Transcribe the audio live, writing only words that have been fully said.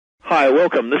Hi,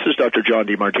 welcome. This is Dr. John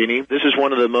DeMartini. This is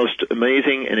one of the most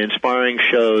amazing and inspiring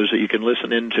shows that you can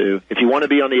listen into. If you want to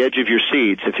be on the edge of your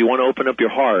seats, if you want to open up your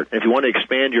heart, if you want to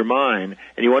expand your mind,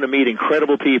 and you want to meet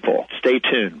incredible people, stay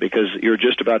tuned because you're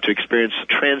just about to experience a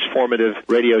transformative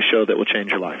radio show that will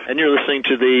change your life. And you're listening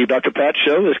to the Dr. Pat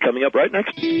Show that's coming up right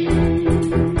next.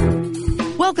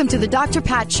 Welcome to the Dr.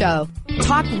 Pat Show.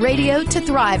 Talk radio to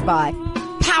thrive by.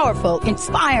 Powerful,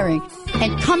 inspiring,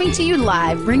 and coming to you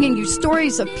live, bringing you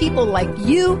stories of people like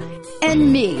you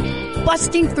and me,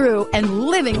 busting through and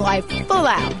living life full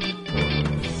out.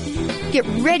 Get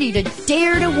ready to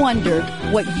dare to wonder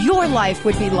what your life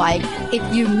would be like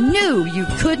if you knew you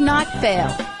could not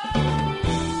fail.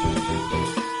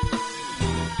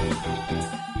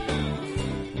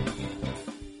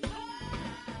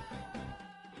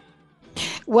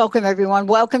 Welcome, everyone.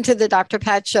 Welcome to the Dr.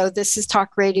 Pat Show. This is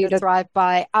Talk Radio to Thrive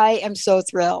By. I am so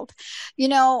thrilled. You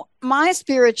know, my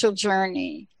spiritual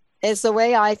journey is the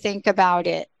way I think about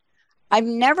it. I've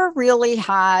never really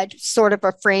had sort of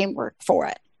a framework for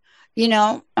it. You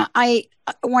know,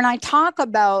 when I talk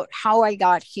about how I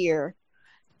got here,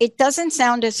 it doesn't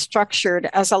sound as structured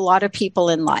as a lot of people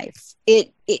in life.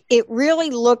 It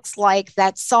really looks like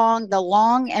that song, The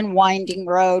Long and Winding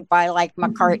Road by like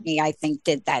McCartney, I think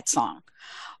did that song.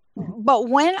 But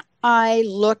when I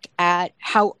look at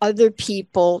how other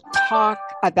people talk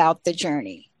about the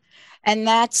journey, and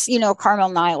that's, you know, Carmel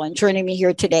Nyland joining me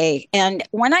here today. And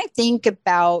when I think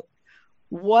about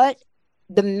what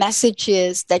the message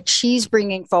is that she's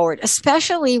bringing forward,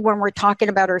 especially when we're talking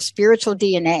about her spiritual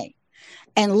DNA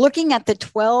and looking at the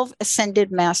 12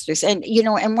 ascended masters, and, you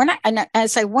know, and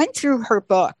as I went through her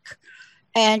book,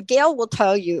 and Gail will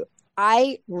tell you,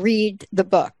 I read the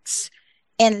books.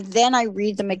 And then I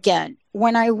read them again.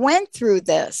 When I went through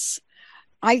this,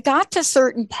 I got to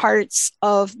certain parts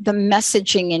of the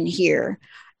messaging in here.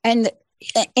 And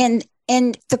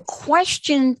the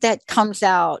question that comes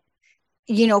out,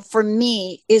 you know, for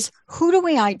me is, who do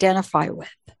we identify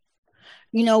with?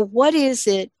 You know, what is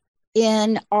it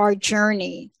in our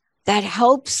journey that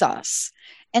helps us?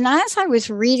 And as I was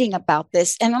reading about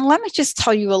this, and let me just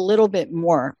tell you a little bit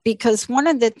more, because one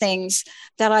of the things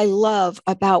that I love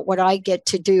about what I get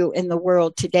to do in the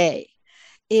world today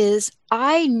is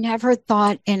I never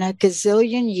thought in a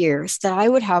gazillion years that I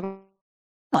would have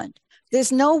one.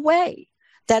 There's no way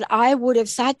that I would have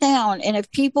sat down, and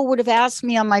if people would have asked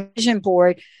me on my vision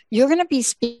board, you're going to be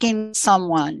speaking to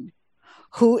someone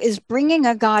who is bringing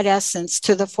a God essence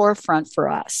to the forefront for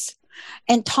us.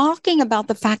 And talking about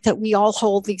the fact that we all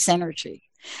hold these energy.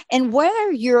 And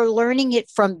whether you're learning it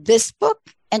from this book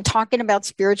and talking about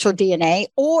spiritual DNA,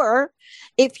 or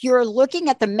if you're looking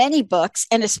at the many books,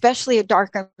 and especially a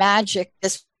Darker Magic,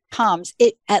 this comes,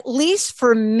 it, at least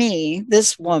for me,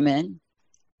 this woman,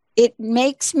 it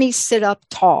makes me sit up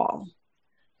tall.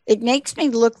 It makes me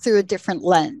look through a different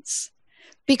lens.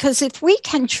 Because if we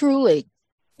can truly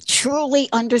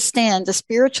understand the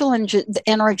spiritual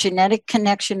and our genetic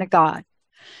connection to God,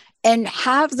 and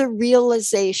have the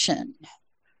realization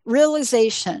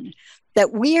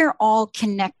that we are all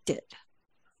connected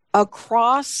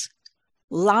across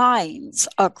lines,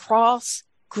 across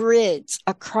grids,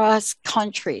 across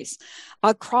countries,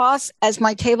 across, as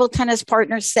my table tennis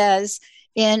partner says,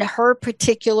 in her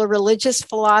particular religious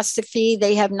philosophy,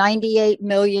 they have 98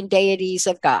 million deities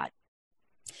of God.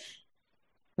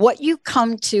 What you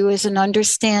come to is an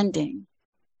understanding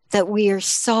that we are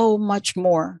so much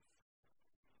more.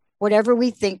 Whatever we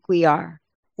think we are,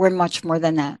 we're much more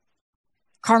than that.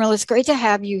 Carmel, it's great to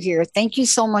have you here. Thank you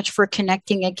so much for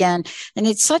connecting again. And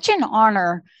it's such an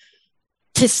honor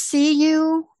to see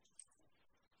you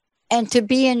and to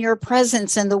be in your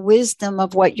presence and the wisdom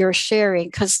of what you're sharing,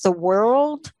 because the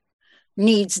world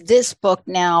needs this book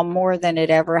now more than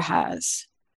it ever has.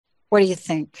 What do you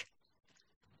think?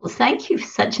 Well, thank you for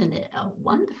such a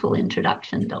wonderful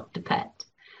introduction, Dr. Pat.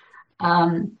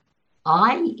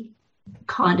 I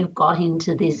kind of got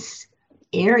into this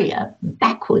area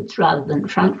backwards rather than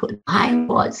frontwards. I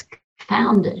was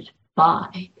confounded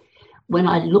by, when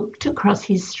I looked across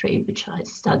history, which I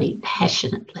studied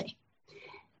passionately,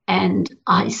 and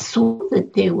I saw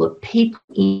that there were people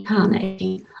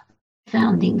incarnating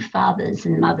founding fathers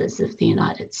and mothers of the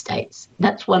United States.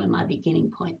 That's one of my beginning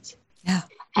points. Yeah.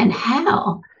 And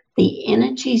how the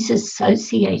energies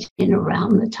associated in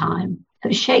around the time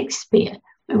of Shakespeare,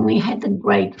 when we had the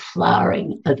great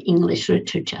flowering of English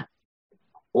literature,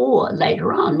 or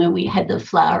later on when we had the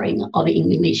flowering of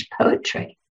English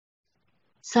poetry.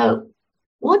 So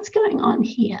what's going on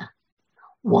here?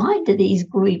 Why do these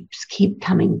groups keep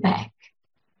coming back?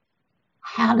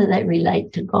 How do they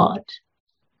relate to God?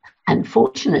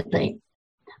 Unfortunately,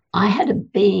 I had a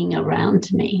being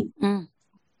around me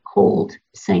called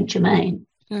Saint Germain.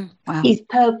 Wow. He's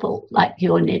purple, like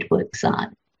your network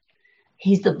sign.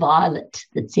 He's the violet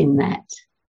that's in that.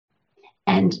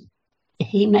 And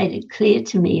he made it clear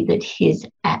to me that his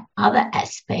other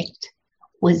aspect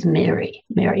was Mary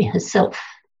herself.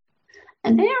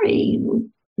 And Mary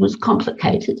was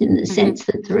complicated in the sense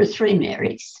that there are three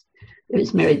Marys. There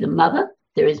is Mary the Mother,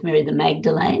 there is Mary the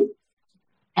Magdalene,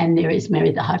 and there is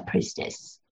Mary the High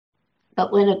Priestess.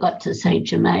 But when it got to Saint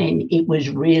Germain, it was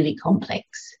really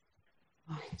complex.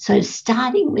 So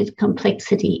starting with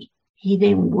complexity, he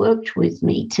then worked with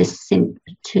me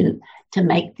to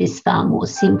make this far more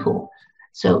simple,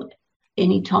 so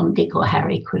any Tom, Dick, or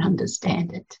Harry could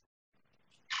understand it.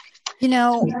 You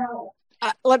know,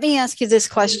 let me ask you this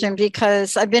question,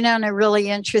 because I've been on a really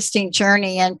interesting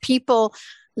journey, and people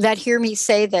that hear me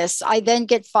say this, I then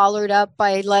get followed up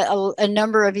by a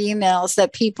number of emails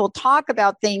that people talk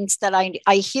about things that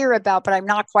I hear about, but I'm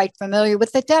not quite familiar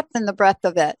with the depth and the breadth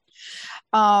of it.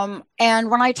 And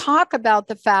when I talk about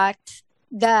the fact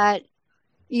that,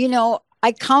 you know,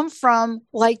 I come from,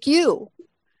 like you,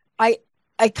 I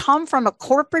come from a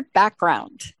corporate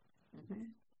background,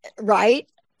 right?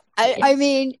 Yes. I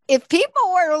mean, if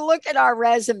people were to look at our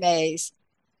resumes,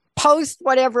 post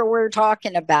whatever we're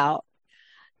talking about,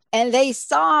 and they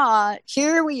saw,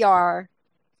 here we are,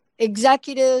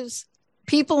 executives,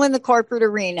 people in the corporate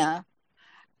arena,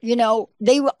 you know,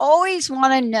 they will always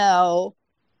want to know,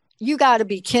 you got to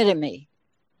be kidding me,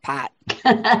 Pat.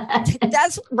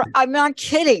 I'm not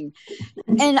kidding.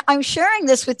 And I'm sharing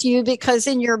this with you because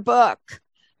in your book,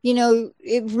 you know,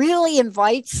 it really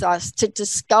invites us to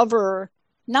discover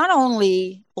not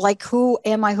only like, who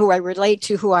am I, who I relate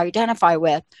to, who I identify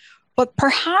with, but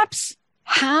perhaps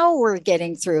how we're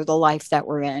getting through the life that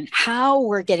we're in, how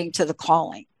we're getting to the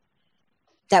calling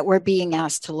that we're being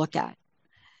asked to look at.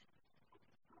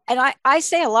 And I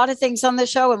say a lot of things on the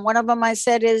show, and one of them I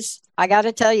said is, I got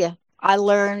to tell you, I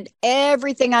learned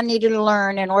everything I needed to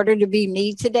learn in order to be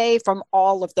me today from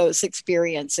all of those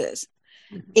experiences,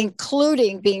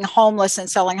 including being homeless and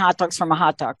selling hot dogs from a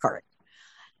hot dog cart.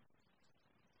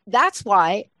 That's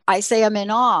why I say I'm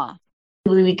in awe.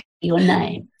 Your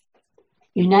name.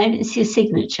 Your name is your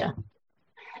signature.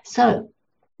 So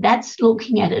that's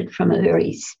looking at it from a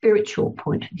very spiritual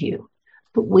point of view,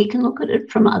 but we can look at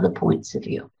it from other points of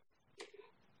view.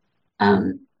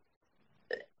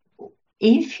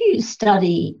 If you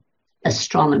study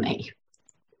astronomy,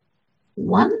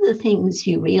 one of the things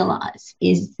you realize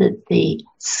is that the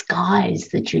skies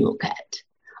that you look at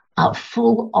are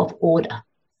full of order.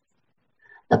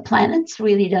 The planets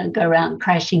really don't go around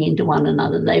crashing into one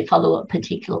another. They follow a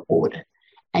particular order.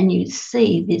 And you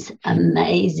see this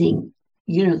amazing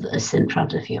universe in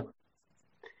front of you.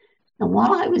 And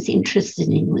what I was interested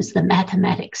in was the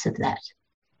mathematics of that.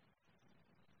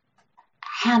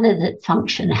 How did it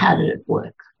function? How did it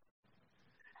work?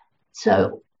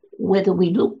 So whether we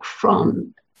look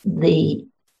from the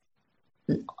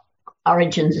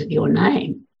origins of your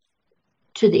name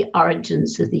to the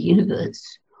origins of the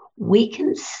universe, we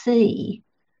can see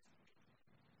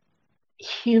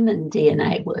human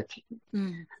DNA working.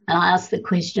 And I asked the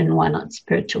question, why not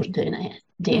spiritual DNA?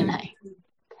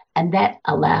 And that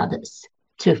allowed us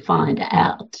to find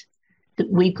out that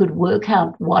we could work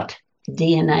out what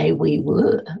DNA we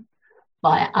were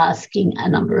by asking a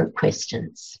number of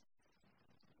questions.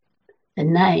 The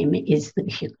name is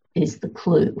the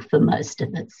clue for most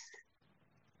of us.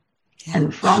 Yeah.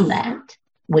 And from that,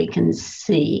 we can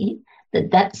see that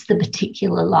that's the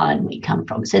particular line we come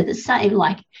from. So the same,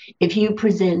 like if you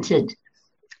presented,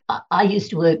 I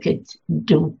used to work at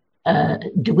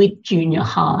DeWitt Junior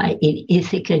High in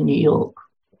Ithaca, New York.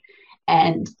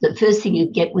 And the first thing you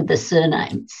get with the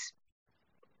surnames.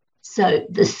 So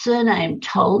the surname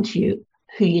told you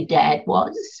who your dad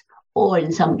was, or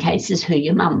in some cases, who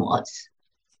your mum was.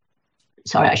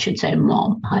 Sorry, I should say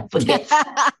mom. I forget.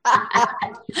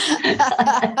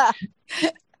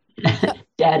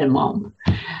 Dad and mom.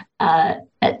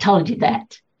 It told you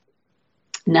that.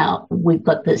 Now, we've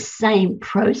got the same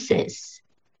process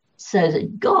so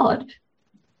that God,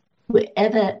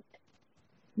 wherever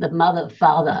the mother,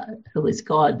 father, who is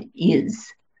God, is,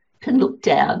 can look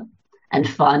down and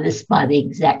find us by the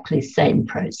exactly same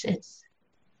process.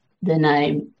 The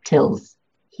name tells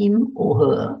him or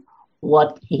her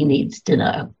what he needs to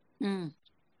know. So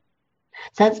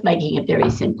that's making it very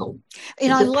simple.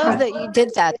 And I love that you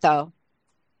did that, though.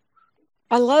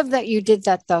 I love that you did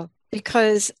that, though,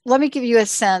 because let me give you a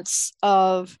sense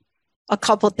of a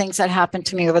couple of things that happened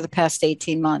to me over the past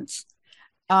 18 months.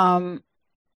 One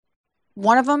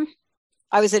of them,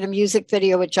 I was at a music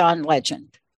video with John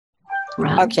Legend.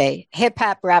 Right. Okay, hip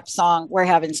hop rap song. We're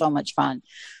having so much fun.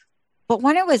 But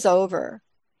when it was over,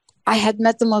 I had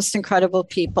met the most incredible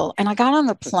people, and I got on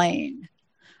the plane.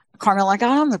 Carmel, I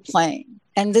got on the plane,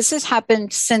 and this has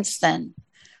happened since then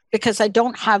because I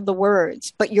don't have the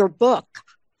words, but your book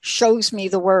shows me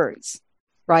the words,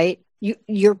 right?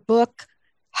 Your book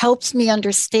helps me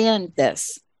understand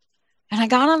this. And I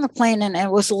got on the plane, and it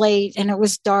was late, and it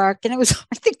was dark, and it was,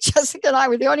 I think Jessica and I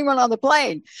were the only one on the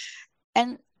plane.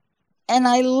 And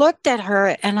I looked at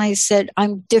her and I said,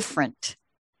 I'm different.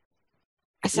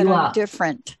 I said, I'm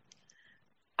different.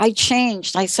 I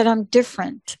changed. I said, I'm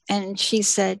different. And she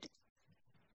said,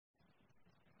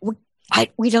 I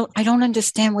don't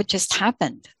understand what just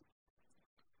happened.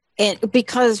 And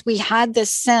because we had this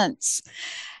sense,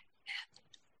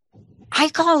 I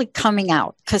call it coming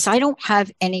out because I don't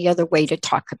have any other way to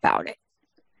talk about it.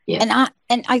 Yeah.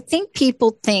 And I think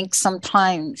people think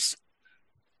sometimes,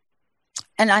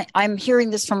 and I'm hearing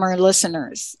this from our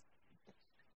listeners,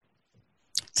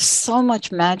 so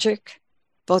much magic,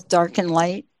 both dark and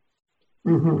light.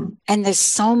 Mm-hmm. And there's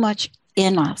so much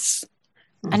in us.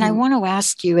 Mm-hmm. And I want to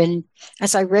ask you, and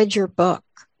as I read your book,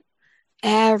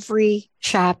 every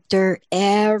chapter,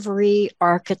 every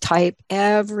archetype,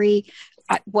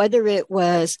 whether it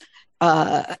was,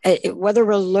 whether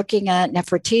we're looking at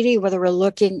Nefertiti, whether we're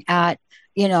looking at,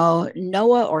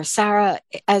 Noah or Sarah,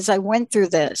 as I went through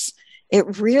this,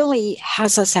 it really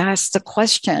has us ask the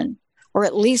question, or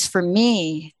at least for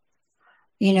me,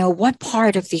 what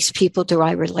part of these people do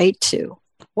I relate to?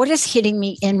 What is hitting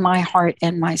me in my heart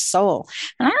and my soul?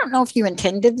 And I don't know if you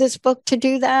intended this book to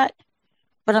do that,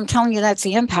 but I'm telling you that's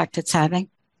the impact it's having.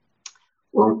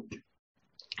 Well,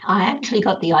 I actually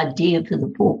got the idea for the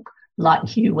book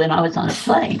like you when I was on a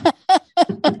plane.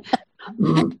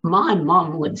 My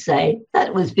mom would say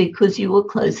that was because you were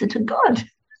closer to God.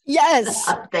 Yes.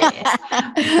 Up there.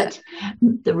 But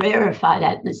the rarefied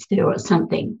atmosphere or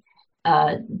something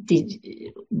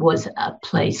was a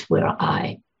place where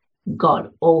I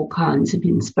got all kinds of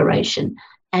inspiration.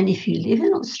 And if you live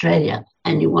in Australia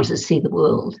and you want to see the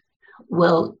world,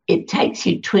 well, it takes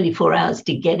you 24 hours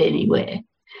to get anywhere.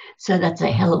 So that's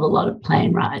a hell of a lot of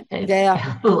plane ride. Yeah. A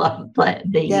hell of a lot of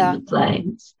being in the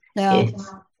planes. Yeah.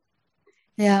 Yes.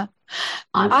 Yeah.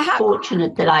 I'm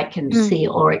fortunate that I can see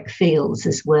auric fields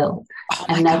as well.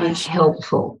 And that is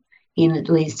helpful in at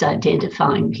least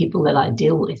identifying people that I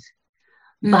deal with.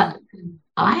 But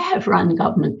I have run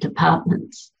government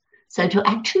departments. So to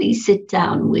actually sit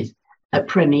down with a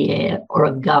premier or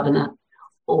a governor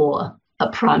or a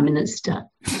prime minister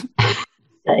and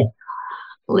say,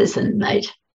 listen,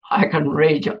 mate, I can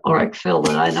read your auric field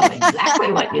and I know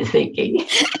exactly what you're thinking.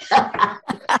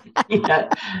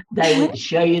 They would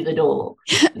show you the door.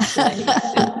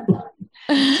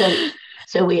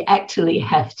 So we actually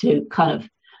have to kind of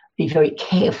be very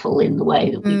careful in the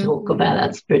way that we talk about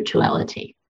our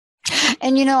spirituality.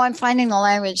 And, I'm finding the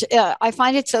language. I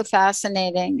find it so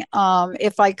fascinating,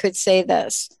 if I could say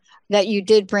this, that you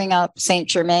did bring up Saint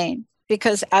Germain,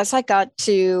 because as I got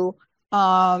to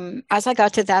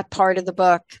that part of the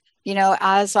book,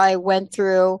 as I went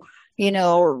through,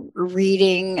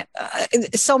 reading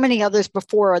so many others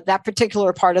before that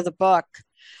particular part of the book,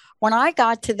 when I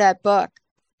got to that book,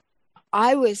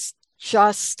 I was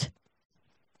just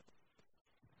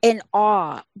in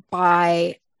awe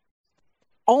by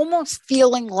almost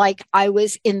feeling like I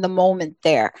was in the moment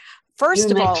there.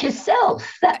 First of all,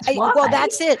 yourself. That's why. Well,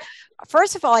 that's it.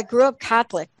 First of all, I grew up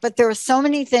Catholic, but there were so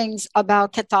many things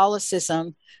about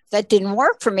Catholicism that didn't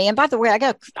work for me. And by the way, I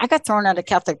got thrown out of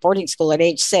Catholic boarding school at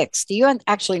age 6. Do you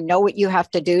actually know what you have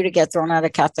to do to get thrown out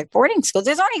of Catholic boarding school?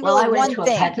 There's only I went to a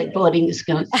Catholic boarding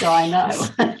school, so I know.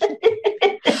 But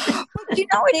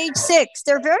at age 6,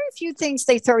 there are very few things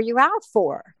they throw you out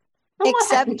for. Well,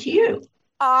 what happened to you?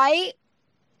 I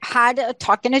had a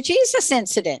talking to Jesus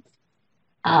incident.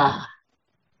 Ah,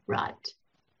 right.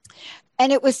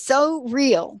 And it was so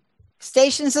real.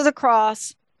 Stations of the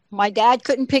Cross. My dad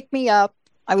couldn't pick me up.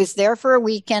 I was there for a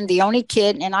weekend, the only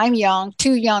kid, and I'm young,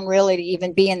 too young really to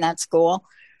even be in that school.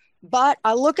 But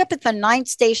I look up at the 9th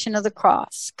station of the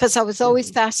cross because I was always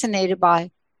fascinated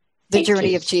by the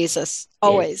journey of Jesus,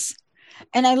 always. Yes.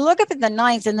 And I look up at the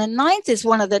 9th, and the 9th is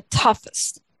one of the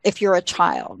toughest if you're a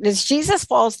child, because Jesus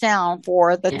falls down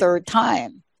for the 3rd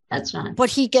time. That's right. But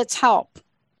he gets help.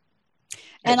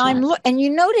 And and you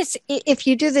notice, if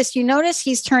you do this, you notice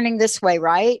he's turning this way,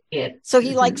 right? Yeah. So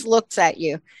he looks at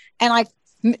you. And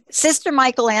Sister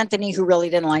Michael Anthony, who really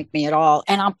didn't like me at all,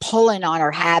 and I'm pulling on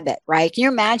her habit, right? Can you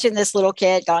imagine this little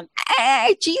kid going,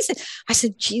 hey, Jesus? I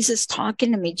said, Jesus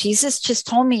talking to me. Jesus just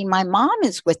told me my mom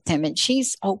is with him and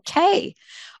she's okay.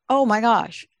 Oh my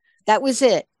gosh. That was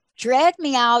it. dragged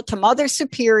me out to Mother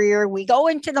Superior. We go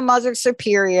into the Mother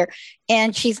Superior,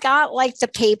 and she's got like the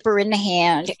paper in the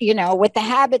hand, with the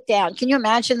habit down. Can you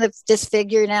imagine this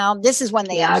figure now? This is when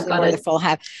they actually wear the full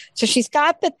habit. So she's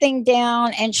got the thing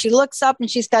down, and she looks up, and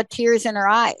she's got tears in her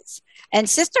eyes. And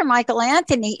Sister Michael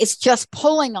Anthony is just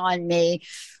pulling on me.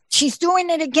 She's doing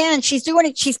it again. She's doing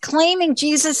it. She's claiming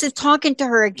Jesus is talking to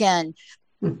her again.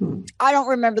 Mm-hmm. I don't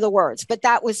remember the words, but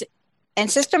that was,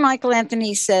 and Sister Michael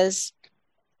Anthony says,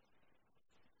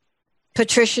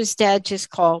 Patricia's dad just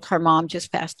called. Her mom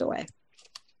just passed away.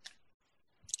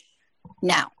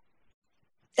 Now,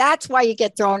 that's why you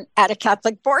get thrown out of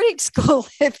Catholic boarding school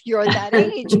if you're that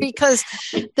age, because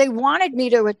they wanted me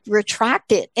to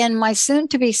retract it. And my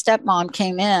soon-to-be stepmom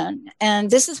came in. And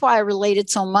this is why I related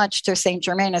so much to St.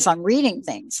 Germain as I'm reading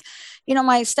things.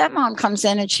 My stepmom comes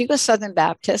in, and she was Southern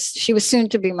Baptist. She was soon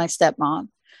to be my stepmom.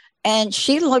 And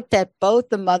she looked at both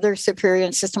the Mother Superior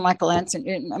and Sister Michael and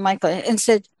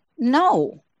said,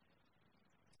 no,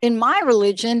 in my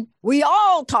religion, we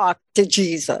all talk to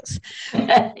Jesus.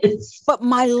 But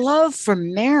my love for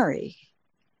Mary,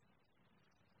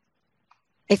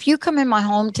 if you come in my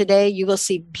home today, you will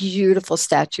see beautiful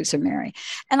statues of Mary.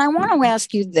 And I want to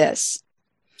ask you this.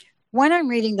 When I'm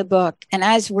reading the book, and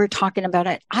as we're talking about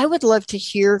it, I would love to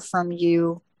hear from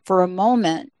you for a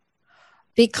moment,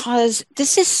 because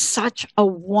this is such a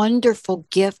wonderful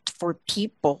gift for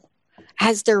people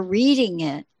as they're reading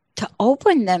it to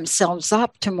open themselves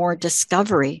up to more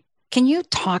discovery. Can you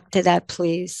talk to that,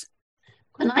 please?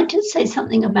 Can I just say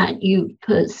something about you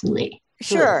personally?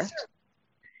 Sure.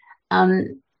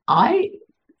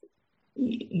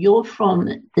 You're from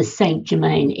the Saint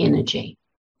Germain energy.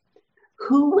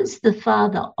 Who was the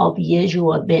father of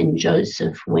Yeshua ben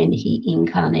Joseph when he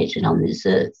incarnated on this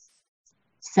earth?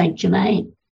 Saint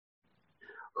Germain.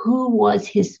 Who was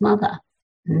his mother?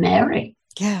 Mary.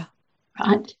 Yeah.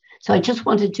 Right? So I just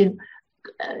wanted to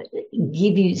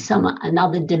give you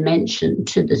another dimension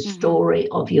to the story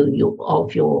of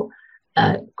your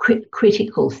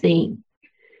critical theme,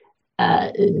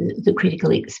 the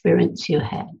critical experience you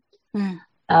had,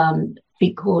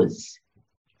 because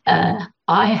I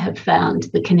have found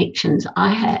the connections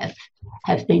I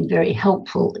have been very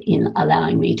helpful in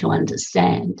allowing me to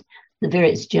understand the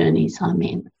various journeys I'm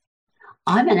in.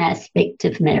 I'm an aspect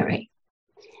of Mary.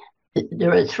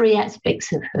 There are 3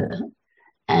 aspects of her,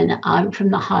 and I'm from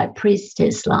the high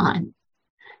priestess line.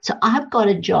 So I've got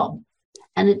a job,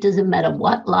 and it doesn't matter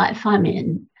what life I'm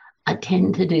in, I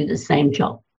tend to do the same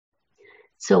job.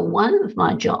 So one of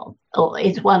my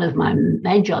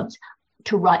main jobs,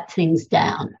 to write things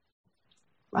down,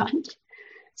 right?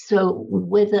 So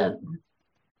whether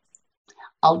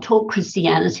I'll talk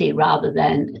Christianity rather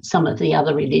than some of the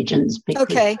other religions,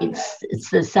 because it's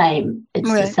the same.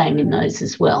 It's the same in those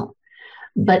as well.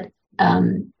 But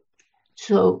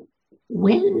so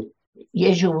when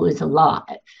Yeshua was alive,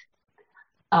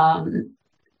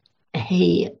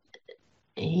 he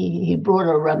brought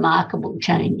a remarkable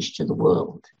change to the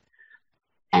world.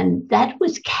 And that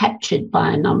was captured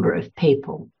by a number of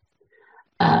people.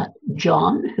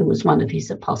 John, who was one of his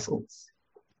apostles,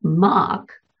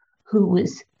 Mark, who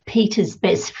was Peter's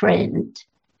best friend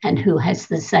and who has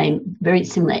the same, very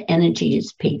similar energy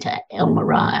as Peter,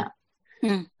 Elmariah.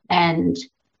 And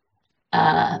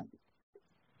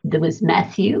there was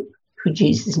Matthew, who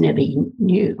Jesus never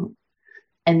knew.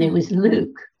 And there was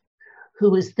Luke,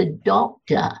 who was the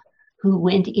doctor who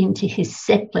went into his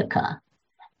sepulchre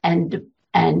and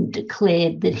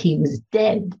declared that he was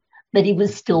dead, but he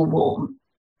was still warm.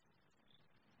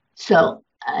 So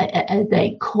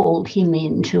they called him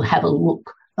in to have a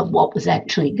look at what was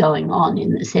actually going on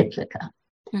in the sepulchre.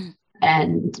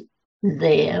 And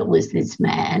there was this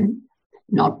man,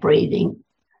 not breathing,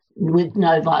 with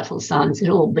no vital signs at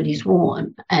all, but he's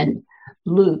warm. And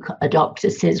Luke, a doctor,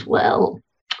 says, well,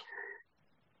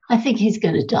 I think he's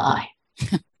going to die.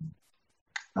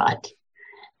 Right.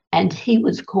 And he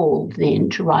was called then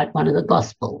to write one of the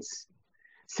Gospels.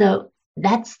 So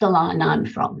that's the line I'm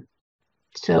from.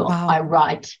 So I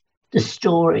write the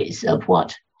stories of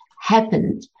what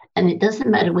happened. And it doesn't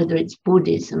matter whether it's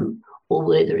Buddhism or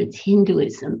whether it's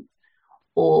Hinduism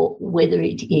or whether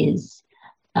it is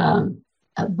a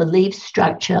belief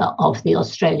structure of the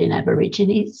Australian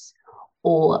Aborigines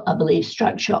or a belief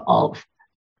structure of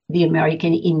the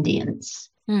American Indians.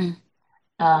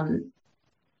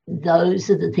 Those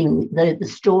are the things, the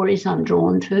stories I'm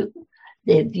drawn to,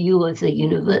 their view of the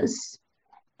universe.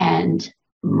 And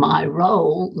my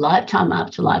role, lifetime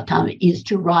after lifetime, is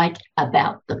to write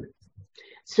about them.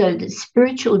 So the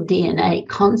spiritual DNA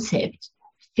concept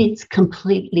fits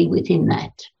completely within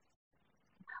that.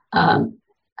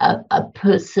 a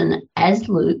person as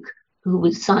Luke, who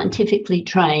was scientifically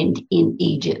trained in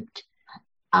Egypt,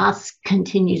 asked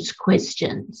continuous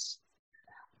questions,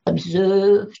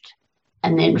 observed,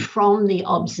 and then from the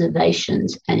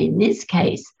observations, and in this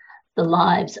case, the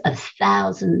lives of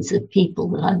thousands of people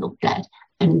that I looked at,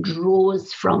 and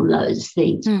draws from those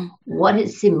things. What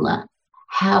is similar?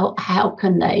 How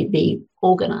can they be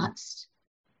organized?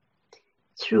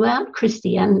 Throughout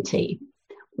Christianity,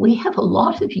 we have a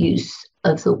lot of use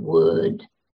of the word,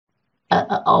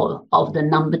 of the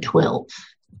number 12.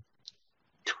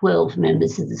 12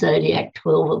 members of the zodiac,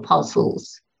 12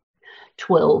 apostles,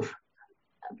 12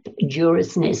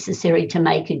 jurists necessary to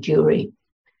make a jury.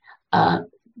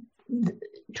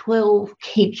 12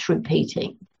 keeps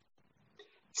repeating.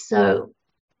 So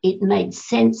it made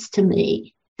sense to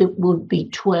me that would be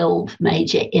 12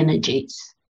 major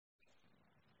energies.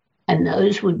 And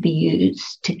those would be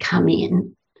used to come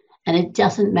in. And it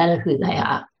doesn't matter who they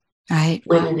are. Right.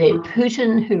 Whether they're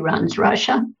Putin, who runs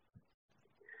Russia,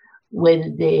 whether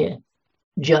they're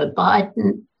Joe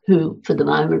Biden, who for the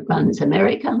moment runs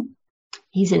America.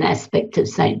 He's an aspect of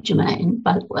Saint Germain,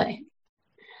 by the way.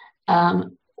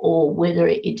 Or whether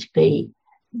it be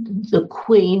the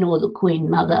Queen or the Queen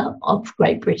Mother of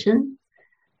Great Britain.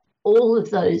 All of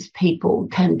those people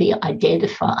can be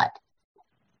identified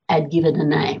and given a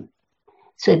name.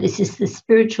 So this is the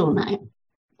spiritual name.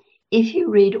 If you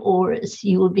read auras,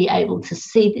 you will be able to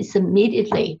see this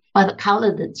immediately by the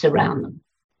colour that's around them.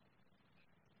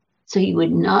 So you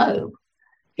would know,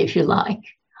 if you like,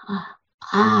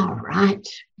 right,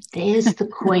 there's the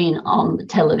Queen on the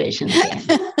television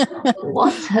again.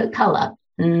 What's her colour?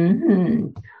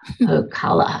 Her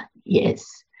colour, yes.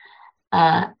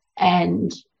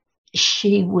 And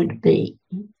she would be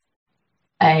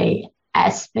an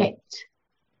aspect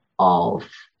of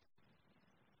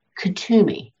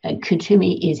Kutumi. And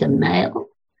Kutumi is a male,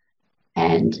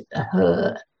 and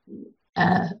her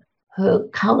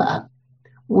colour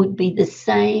would be the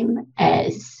same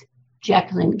as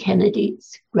Jacqueline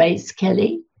Kennedy's, Grace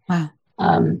Kelly. Wow.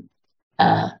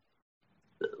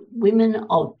 Women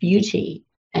of beauty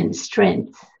and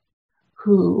strength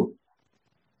who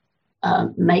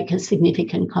make a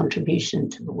significant contribution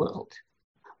to the world.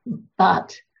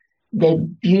 But their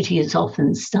beauty is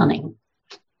often stunning.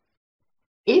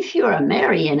 If you're a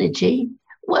Mary energy,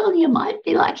 well, you might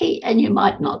be lucky and you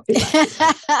might not be lucky.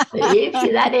 But if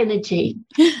you're that energy,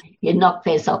 you knock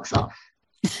their socks off.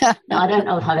 Now, I don't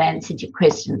know if I've answered your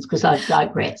questions because I've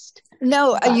digressed.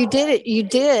 No, you did it. You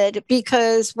did,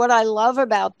 because what I love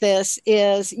about this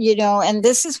is, and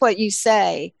this is what you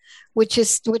say, which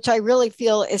I really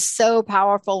feel is so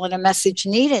powerful and a message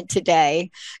needed today.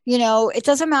 It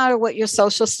doesn't matter what your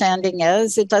social standing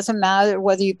is. It doesn't matter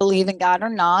whether you believe in God or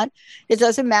not. It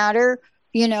doesn't matter,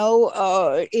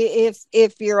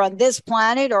 if you're on this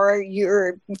planet or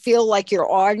you feel like you're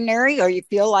ordinary or you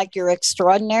feel like you're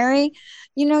extraordinary.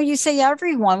 You say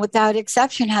everyone without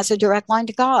exception has a direct line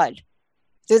to God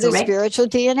through their spiritual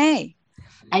DNA.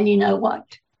 And you know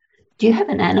what? Do you have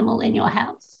an animal in your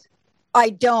house? I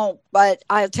don't, but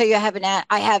I'll tell you,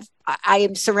 I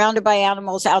am surrounded by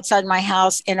animals outside my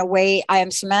house in a way. I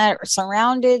am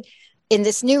surrounded in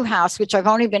this new house, which I've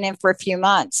only been in for a few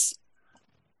months.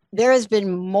 There has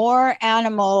been more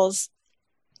animals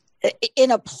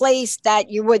in a place that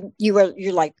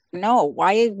you're like, no,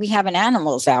 why are we having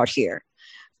animals out here?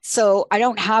 So I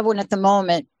don't have one at the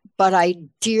moment, but I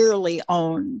dearly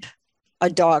owned a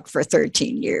dog for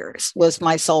 13 years, was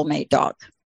my soulmate dog.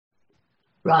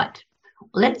 Right.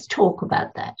 Let's talk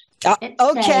about that.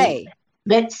 Okay.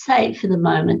 Let's say for the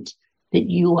moment that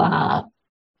you are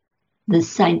the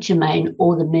Saint Germain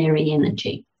or the Mary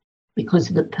energy because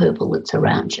of the purple that's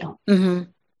around you. Mm-hmm.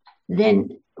 Then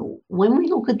when we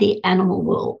look at the animal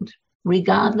world,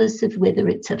 regardless of whether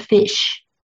it's a fish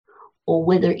or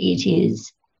whether it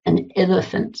is an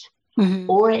elephant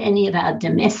or any of our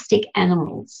domestic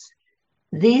animals,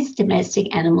 these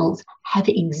domestic animals have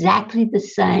exactly the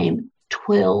same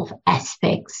 12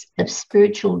 aspects of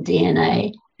spiritual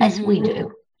DNA as we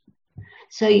do.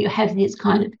 So you have this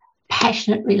kind of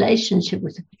passionate relationship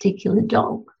with a particular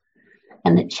dog.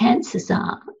 And the chances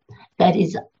are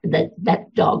that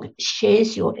dog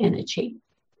shares your energy,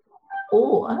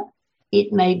 or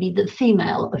it may be the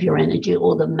female of your energy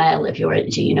or the male of your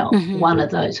energy, one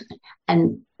of those.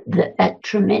 And that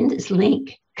tremendous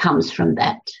link comes from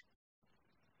that.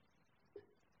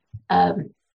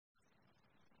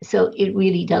 So it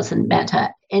really doesn't matter.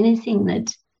 Anything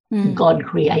that God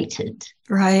created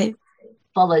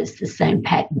follows the same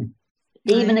pattern,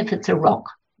 even if it's a rock.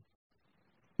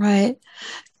 Right.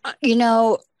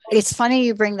 It's funny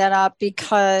you bring that up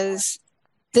because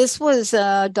This was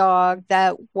a dog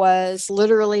that was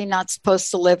literally not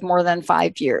supposed to live more than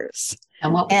 5 years.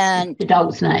 And what was the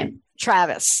dog's name?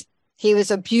 Travis. He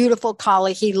was a beautiful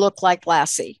collie. He looked like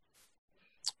Lassie.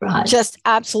 Right. Just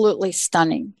absolutely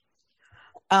stunning.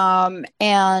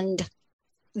 And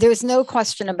there's no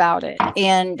question about it.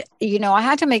 And, I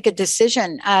had to make a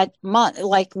decision at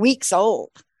weeks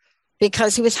old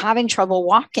because he was having trouble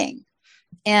walking.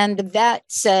 And the vet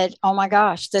said, oh my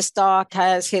gosh, this dog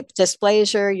has hip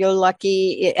dysplasia. You're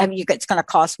lucky. It's going to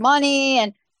cost money.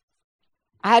 And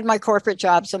I had my corporate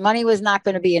job, so money was not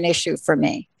going to be an issue for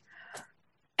me.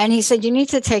 And he said, you need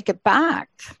to take it back.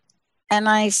 And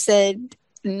I said,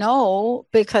 no,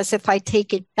 because if I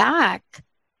take it back,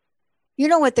 you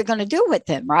know what they're going to do with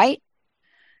him, right?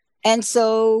 And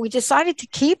so we decided to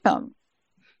keep him.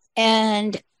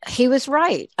 And he was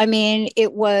right. I mean,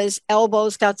 it was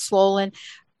elbows got swollen,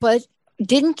 but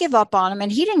didn't give up on him.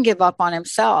 And he didn't give up on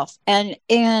himself. And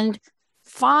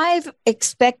 5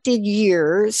 expected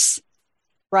years,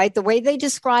 right? The way they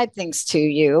describe things to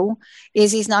you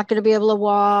is he's not going to be able to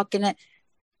walk. And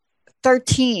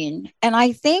 13. And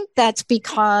I think that's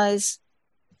because,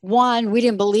 1, we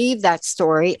didn't believe that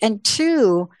story. And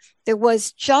 2, there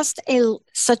was just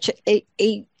such a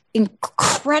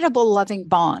incredible loving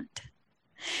bond.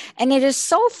 And it is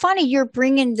so funny you're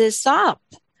bringing this up.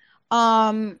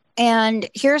 And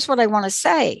here's what I want to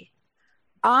say.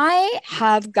 I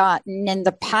have gotten in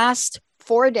the past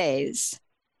 4 days,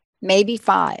 maybe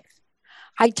 5.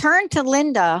 I turned to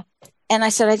Linda and I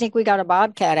said, I think we got a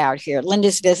bobcat out here.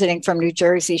 Linda's visiting from New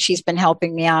Jersey. She's been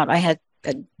helping me out. I had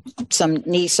some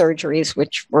knee surgeries,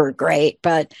 which were great.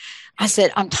 But I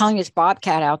said, I'm telling you, it's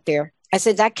bobcat out there. I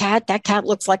said, that cat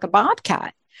looks like a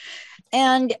bobcat.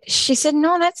 And she said,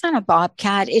 no, that's not a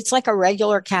bobcat. It's like a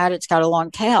regular cat. It's got a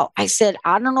long tail. I said,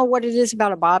 I don't know what it is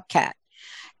about a bobcat.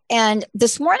 And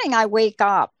this morning I wake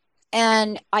up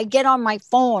and I get on my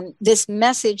phone this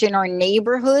message in our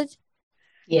neighborhood,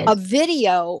 yes, a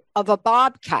video of a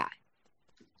bobcat.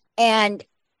 And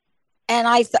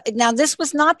now this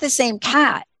was not the same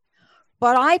cat,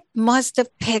 but I must have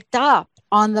picked up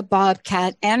on the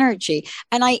bobcat energy.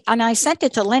 And I sent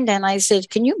it to Linda and I said,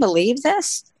 can you believe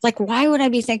this? Like, why would I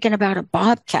be thinking about a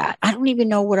bobcat? I don't even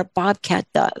know what a bobcat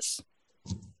does.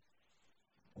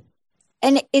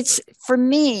 And it's, for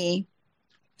me,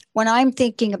 when I'm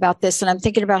thinking about this and I'm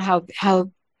thinking about how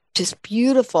just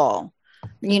beautiful,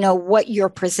 what you're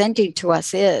presenting to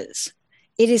us is,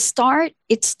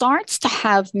 it starts to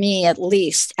have me, at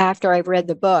least after I've read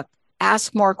the book,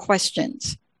 ask more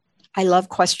questions. I love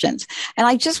questions. And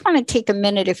I just want to take a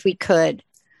minute, if we could.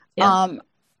 Yeah.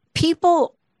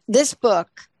 This book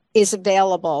is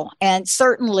available, and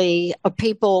certainly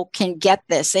people can get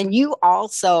this. And you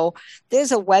also,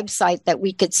 there's a website that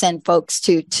we could send folks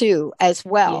to too, as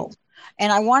well. Yes.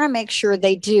 And I want to make sure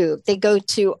they do. They go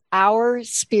to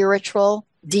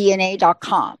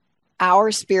OurSpiritualDNA.com,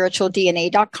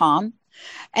 OurSpiritualDNA.com.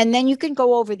 And then you can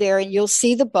go over there and you'll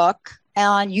see the book.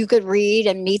 And you could read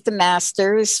and meet the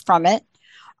masters from it.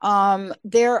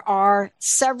 There are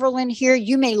several in here.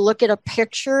 You may look at a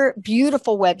picture.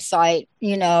 Beautiful website,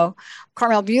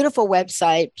 Carmel, beautiful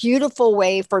website, beautiful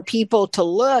way for people to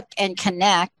look and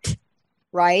connect,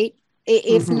 right?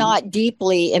 If not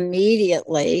deeply,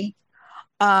 immediately.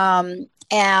 I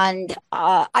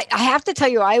have to tell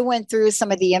you, I went through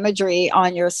some of the imagery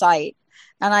on your site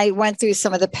and I went through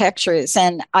some of the pictures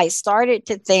and I started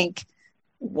to think,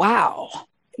 wow,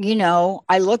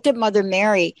 I looked at Mother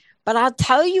Mary, but I'll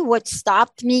tell you what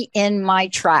stopped me in my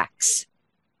tracks.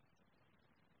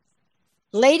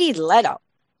 Lady Leto.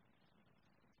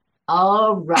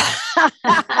 All right.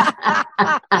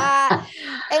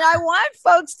 And I want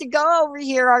folks to go over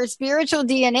here,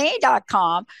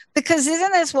 OurSpiritualDNA.com, because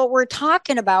isn't this what we're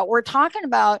talking about? We're talking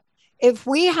about if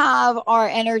we have our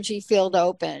energy field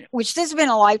open, which this has been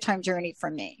a lifetime journey for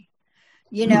me,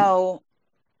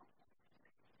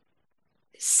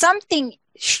 something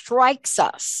strikes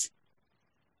us.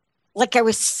 Like, I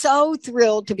was so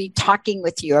thrilled to be talking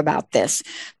with you about this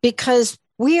because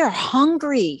we are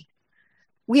hungry.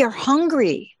 We are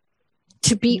hungry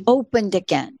to be opened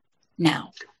again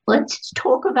now. Let's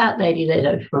talk about Lady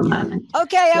Leto for a moment.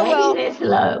 Okay, I will. Lady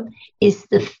Leto is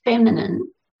the feminine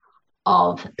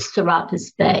of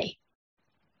Serapis Bey.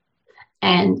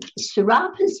 And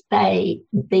Serapis Bey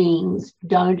beings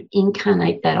don't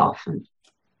incarnate that often.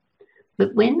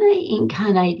 But when they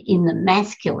incarnate in the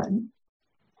masculine,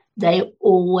 they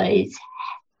always,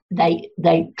 they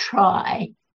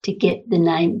try to get the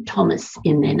name Thomas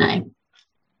in their name.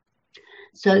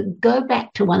 So go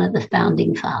back to one of the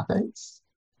founding fathers.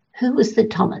 Who was the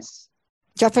Thomas?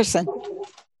 Jefferson.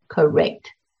 Correct.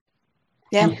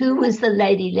 Yeah. And who was the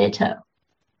Lady Leto?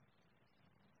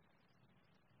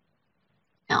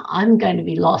 Now, I'm going to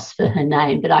be lost for her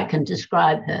name, but I can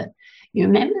describe her. You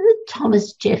remember that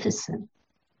Thomas Jefferson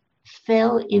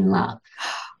fell in love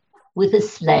with a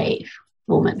slave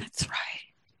woman. That's right.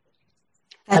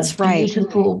 That's a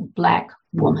beautiful black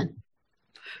woman.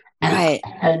 And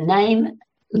her name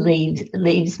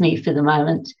leaves me for the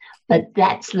moment, but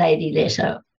that's Lady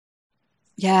Leto.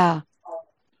 Yeah.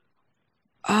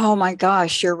 Oh my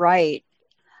gosh, you're right.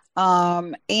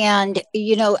 And,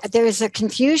 you know, there's a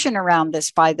confusion around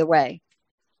this, by the way.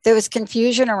 There was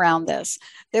confusion around this.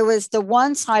 There was the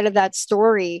one side of that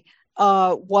story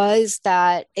was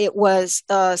that it was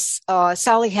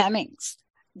Sally Hemings.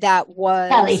 That was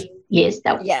Sally. Yes,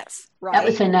 yes, right. That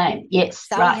was her name. Yes,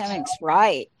 Sally Hemings,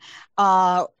 right.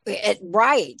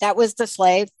 Right. That was the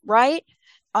slave, right?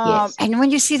 Yes. And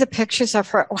when you see the pictures of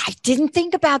her, I didn't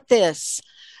think about this.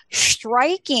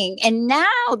 Striking. And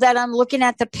now that I'm looking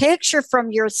at the picture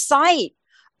from your site,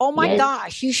 oh my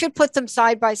gosh, you should put them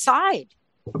side by side.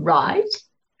 Right.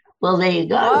 Well, there you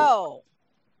go. Oh.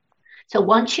 So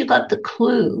once you got the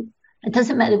clue, it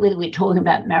doesn't matter whether we're talking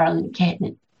about Marilyn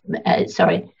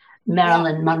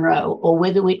Monroe, or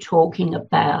whether we're talking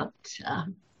about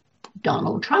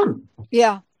Donald Trump.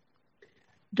 Yeah.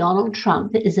 Donald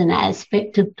Trump is an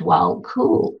aspect of Dwal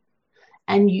Khul,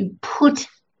 and you put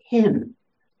him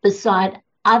beside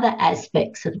other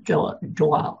aspects of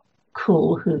Dwal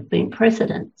Khul who've been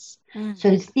presidents. Mm.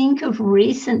 So think of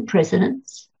recent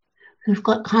presidents who've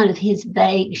got kind of his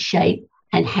vague shape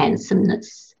and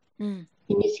handsomeness. Mm.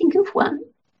 Can you think of one?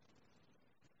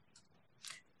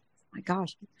 Oh my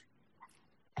gosh.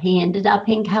 He ended up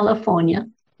in California.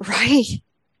 Right.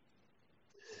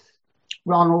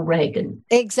 Ronald Reagan.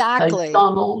 Exactly.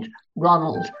 So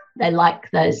Ronald, they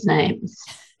like those names.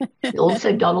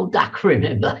 Also Donald Duck,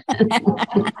 remember.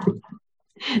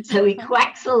 So he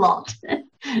quacks a lot.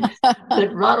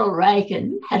 But Ronald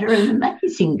Reagan had an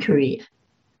amazing career.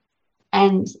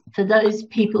 And for those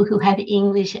people who have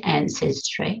English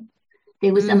ancestry,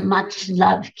 there was a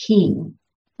much-loved king.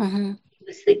 Mm-hmm. He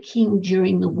was the king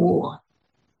during the war.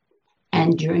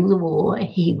 And during the war,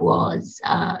 he was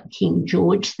King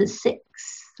George VI,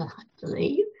 I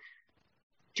believe.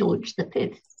 George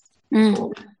V.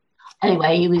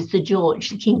 Anyway, he was the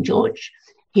King George.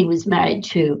 He was married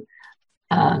to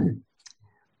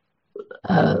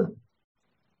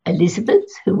Elizabeth,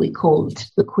 who we called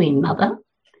the Queen Mother.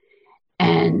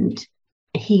 And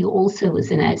he also was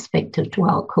an aspect of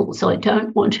Dwal Khul. So I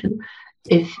don't want to,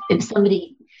 if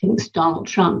somebody thinks Donald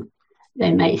Trump,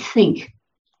 they may think,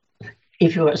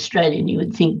 if you're Australian, you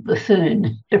would think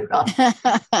buffoon, right?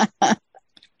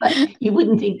 But you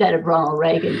wouldn't think that of Ronald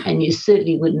Reagan, and you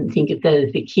certainly wouldn't think of that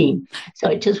of the king. So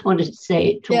I just wanted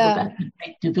to talk about the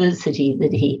great diversity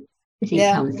that he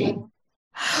comes in.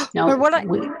 Now,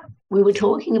 we were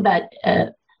talking about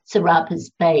Serapis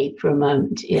Bey for a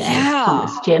moment,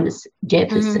 Thomas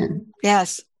Jefferson. Mm-hmm.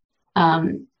 Yes.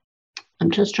 I'm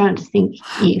just trying to think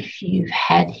if you've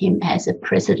had him as a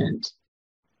president.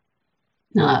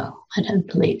 No, I don't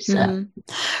believe so. Mm-hmm.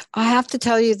 I have to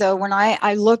tell you, though, when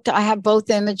I looked, I have both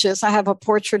images. I have a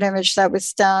portrait image that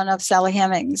was done of Sally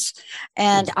Hemings,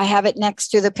 and I have it next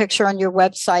to the picture on your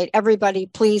website. Everybody,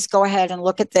 please go ahead and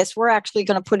look at this. We're actually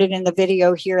going to put it in the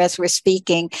video here as we're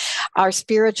speaking, our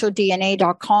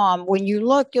spiritualdna.com. When you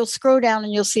look, you'll scroll down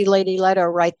and you'll see Lady Leto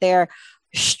right there.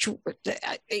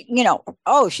 You know,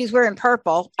 oh, she's wearing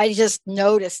purple. I just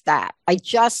noticed that.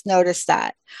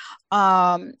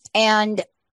 And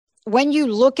when you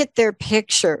look at their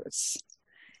pictures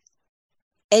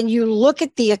and you look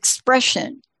at the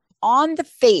expression on the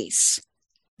face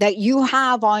that you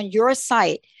have on your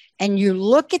site, and you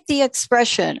look at the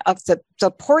expression of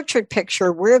the portrait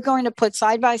picture we're going to put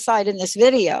side by side in this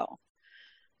video,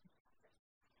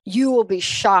 you will be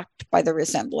shocked by the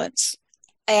resemblance.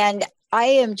 And I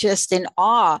am just in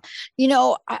awe. You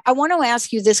know, I want to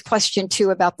ask you this question too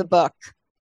about the book.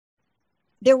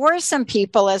 There were some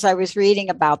people, as I was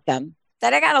reading about them,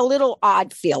 that I got a little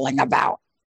odd feeling about.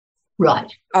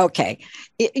 Right. Okay.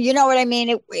 You know what I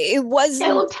mean? It wasn't.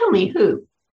 Yeah, well, tell me who.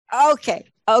 Okay.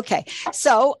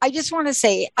 So I just want to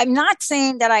say, I'm not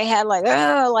saying that I had like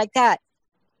that,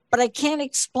 but I can't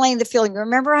explain the feeling.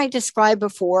 Remember I described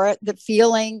before the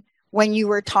feeling when you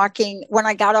were talking, when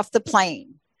I got off the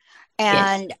plane.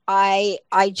 And yes.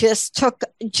 I just took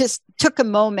a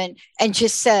moment and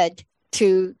just said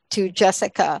to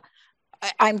Jessica,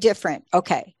 I'm different.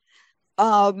 Okay.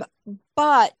 But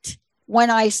when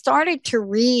I started to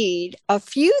read a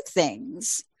few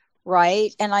things,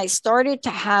 right, and I started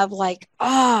to have like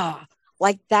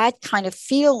that kind of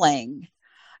feeling,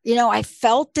 I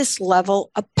felt this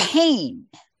level of pain,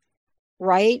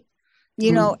 right?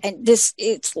 And no,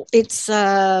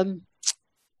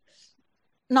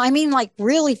 I mean like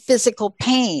really physical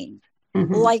pain,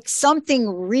 like something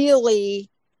really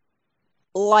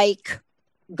like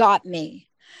got me.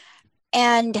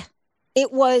 And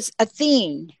it was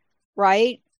Athene,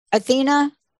 right?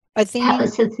 Athene.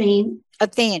 Athene.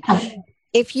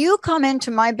 If you come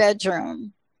into my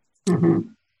bedroom,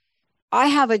 I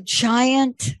have a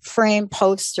giant frame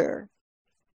poster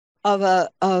of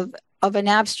an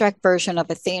abstract version of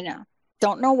Athena.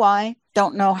 Don't know why,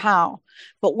 don't know how.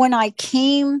 But when I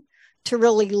came to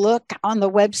really look on the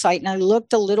website and I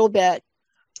looked a little bit,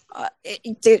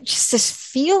 there's just this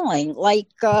feeling like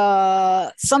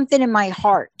something in my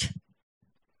heart.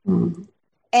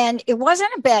 And it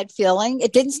wasn't a bad feeling.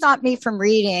 It didn't stop me from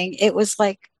reading. It was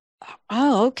like,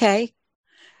 oh, okay.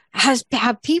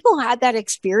 Have people had that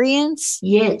experience?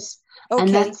 Yes. Okay.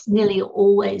 And that's nearly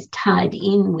always tied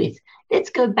in with, let's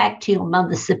go back to your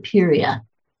Mother Superior.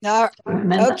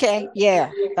 Remember? Okay. Yeah.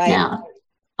 Right. Now,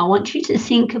 I want you to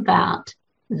think about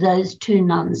those two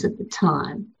nuns at the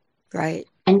time. Right.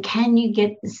 And can you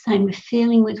get the same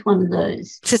feeling with one of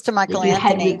those? Sister Michael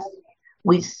Anthony.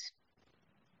 With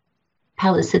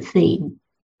Pallas Athene.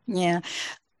 Yeah.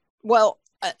 Well,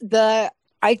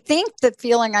 I think the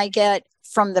feeling I get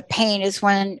from the pain is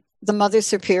when the Mother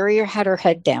Superior had her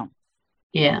head down.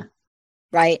 Yeah.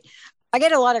 Right. I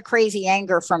get a lot of crazy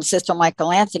anger from Sister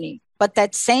Michael Anthony, but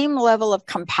that same level of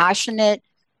compassionate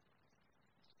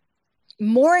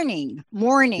mourning,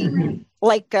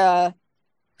 like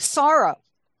sorrow.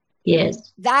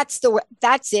 Yes. That's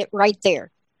it right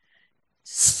there.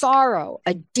 Sorrow,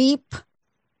 a deep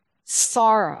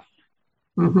sorrow.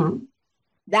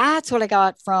 That's what I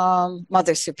got from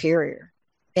Mother Superior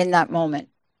in that moment.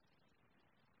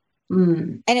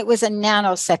 And it was a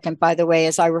nanosecond, by the way,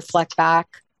 as I reflect back.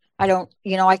 I don't,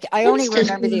 I only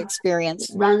remember the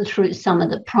experience. Run through some of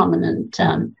the prominent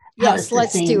yes,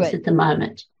 let's do it at the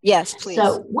moment. Yes, please.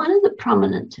 So one of the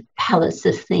prominent Pallas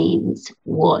Athenes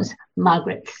was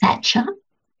Margaret Thatcher,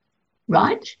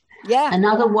 right? Yeah.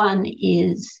 Another one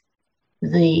is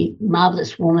the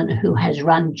marvelous woman who has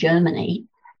run Germany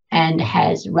and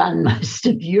has run most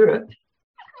of Europe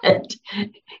and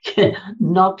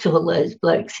knocked all those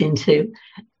blokes into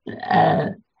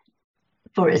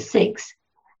for a six.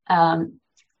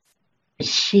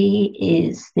 She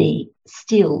is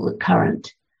still the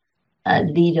current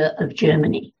leader of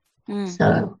Germany.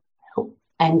 So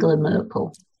Angela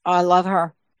Merkel. I love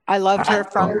her. I loved her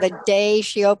from the day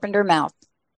she opened her mouth.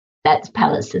 That's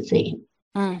Pallas Athene.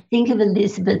 Think of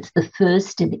Elizabeth I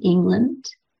of England,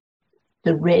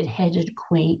 the red-headed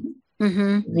queen,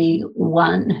 the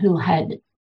one who had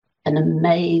an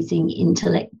amazing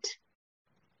intellect,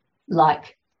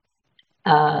 like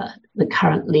the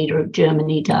current leader of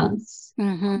Germany does,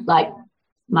 like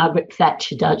Margaret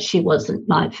Thatcher does. She wasn't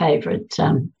my favourite.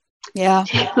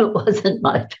 She wasn't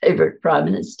my favourite prime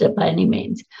minister by any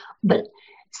means. But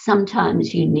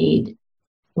sometimes you need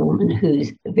a woman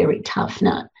who's a very tough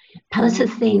nut. Pallas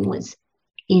Athene was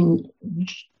in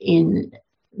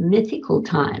mythical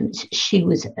times. She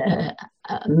was a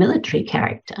military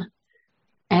character,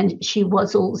 and she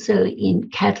was also in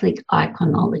Catholic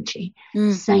iconology.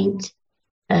 Saint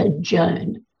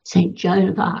Joan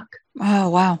of Arc. Oh,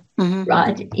 wow.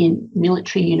 Right, in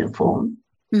military uniform.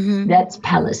 That's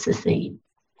Pallas Athene.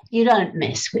 You don't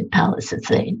mess with Pallas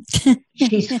Athene.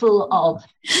 She's full of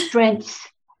strength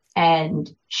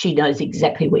and she knows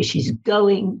exactly where she's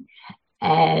going.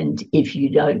 And if you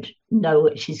don't know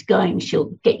where she's going,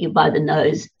 she'll get you by the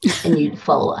nose and you'd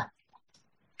follow her.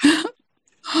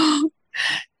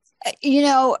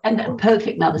 And a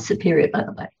perfect Mother Superior, by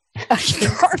the way.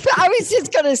 I was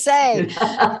just going to say,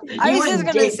 I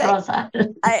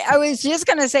was just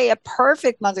going to say a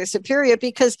perfect Mother Superior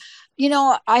because,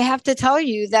 I have to tell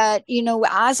you that,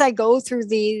 as I go through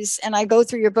these and I go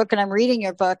through your book and I'm reading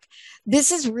your book,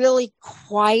 this is really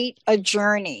quite a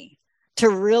journey to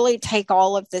really take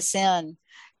all of this in.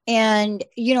 And,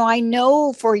 I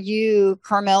know for you,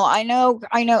 Carmel,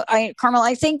 Carmel,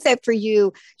 I think that for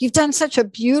you, you've done such a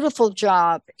beautiful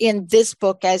job in this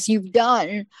book as you've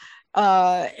done,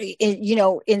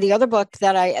 in the other book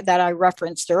that I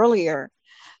referenced earlier.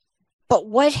 But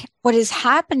what is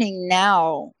happening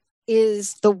now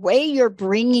is the way you're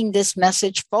bringing this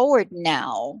message forward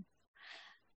now,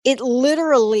 it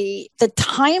literally, the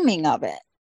timing of it,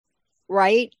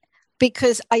 right?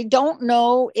 Because I don't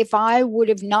know if I would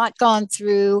have not gone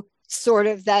through sort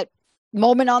of that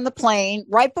moment on the plane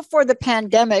right before the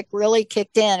pandemic really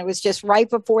kicked in. It was just right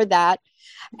before that.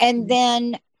 And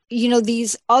then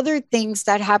these other things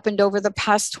that happened over the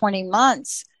past 20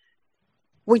 months,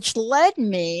 which led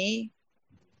me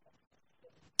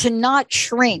to not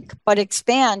shrink, but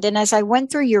expand. And as I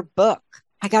went through your book,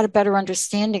 I got a better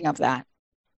understanding of that.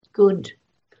 Good.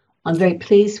 I'm very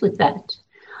pleased with that.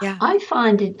 Yeah. I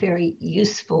find it very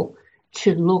useful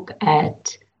to look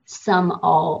at some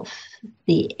of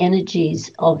the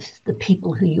energies of the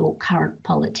people who are your current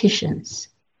politicians.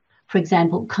 For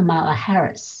example, Kamala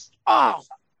Harris. Oh.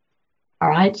 All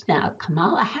right. Now,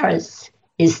 Kamala Harris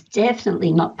is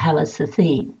definitely not Pallas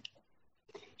Athene.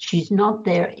 She's not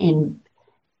there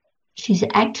she's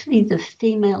actually the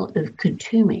female of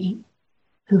Kutumi,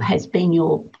 who has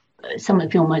been some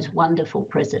of your most wonderful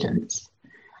presidents.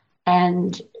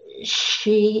 And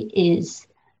she is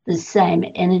the same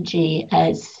energy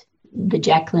as the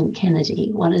Jacqueline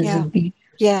Kennedy, one of the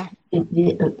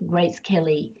Grace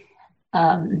Kelly.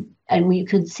 And you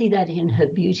can see that in her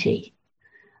beauty.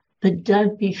 But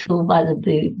don't be fooled by the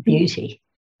beauty.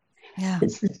 Yeah.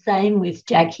 It's the same with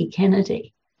Jackie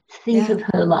Kennedy. Think of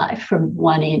her life from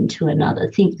one end to another.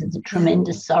 Think of the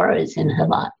tremendous sorrows in her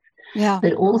life. Yeah.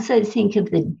 But also think of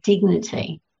the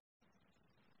dignity.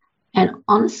 And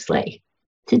honestly,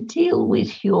 to deal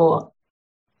with your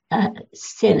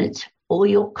Senate or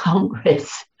your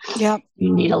Congress, you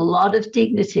need a lot of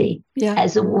dignity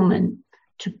as a woman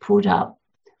to put up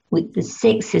with the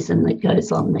sexism that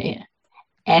goes on there,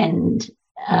 and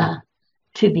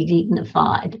to be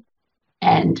dignified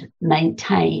and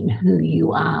maintain who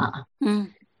you are.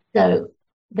 So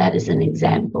that is an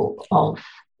example of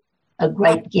a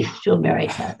great gift to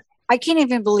America. I can't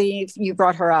even believe you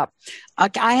brought her up.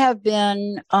 I have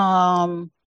been,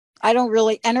 I don't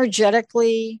really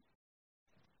energetically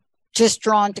just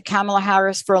drawn to Kamala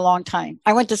Harris for a long time.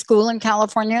 I went to school in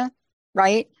California,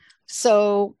 right?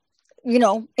 So,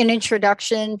 an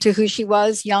introduction to who she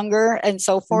was, younger and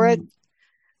so forth.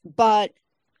 But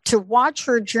to watch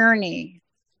her journey,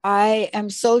 I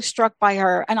am so struck by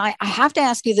her. And I have to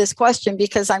ask you this question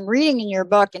because I'm reading in your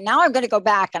book, and now I'm going to go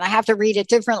back and I have to read it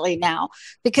differently now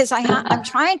because I'm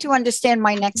trying to understand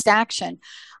my next action.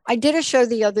 I did a show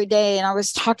the other day and I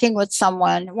was talking with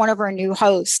someone, one of our new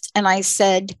hosts, and I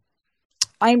said,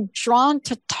 I'm drawn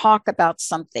to talk about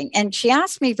something. And she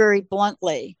asked me very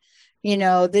bluntly,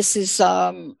 this is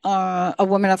a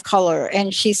woman of color.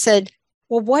 And she said,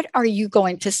 well, what are you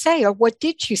going to say? Or what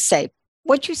did you say?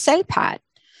 What'd you say, Pat?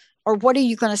 Or what are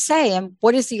you going to say? And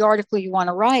what is the article you want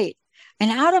to write?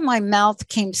 And out of my mouth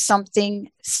came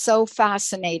something so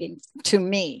fascinating to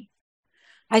me.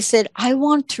 I said, I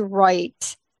want to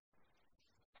write,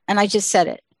 and I just said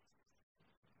it,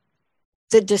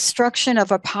 the destruction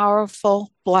of a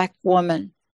powerful Black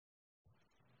woman.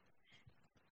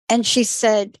 And she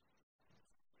said,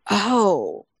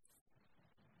 oh,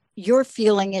 you're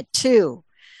feeling it too.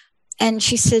 And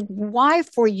she said, why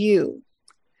for you?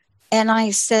 And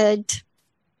I said,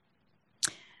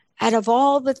 out of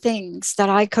all the things that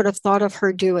I could have thought of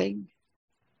her doing,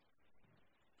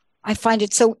 I find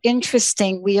it so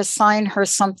interesting we assign her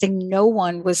something no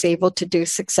one was able to do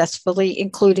successfully,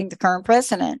 including the current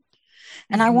president.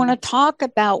 And I want to talk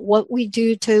about what we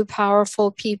do to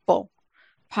powerful people,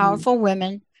 powerful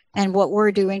women, and what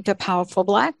we're doing to powerful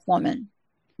Black women.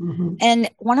 And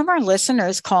one of our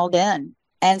listeners called in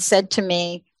and said to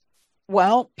me,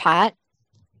 well, Pat,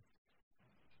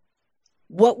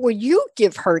 what will you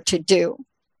give her to do?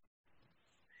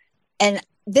 And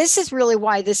this is really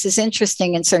why this is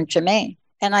interesting in Saint Germain.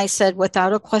 And I said,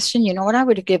 without a question, you know what I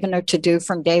would have given her to do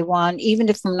from day one, even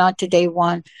if I'm not to day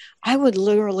one, I would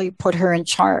literally put her in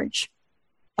charge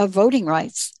of voting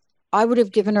rights. I would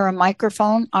have given her a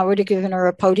microphone. I would have given her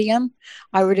a podium.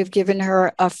 I would have given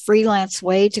her a freelance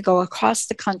way to go across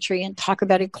the country and talk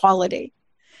about equality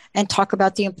and talk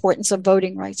about the importance of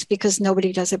voting rights, because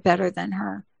nobody does it better than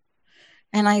her.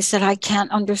 And I said, I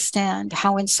can't understand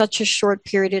how in such a short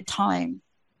period of time,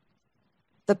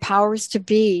 the powers to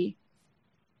be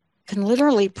can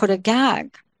literally put a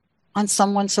gag on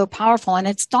someone so powerful. And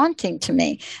it's daunting to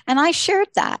me. And I shared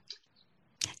that.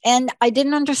 And I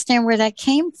didn't understand where that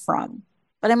came from,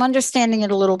 but I'm understanding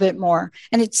it a little bit more.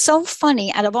 And it's so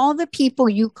funny. Out of all the people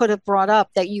you could have brought up,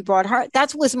 that you brought her,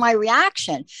 that was my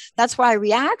reaction. That's why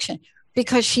reaction,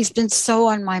 because she's been so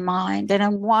on my mind, and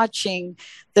I'm watching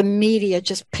the media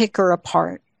just pick her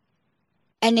apart.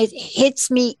 And it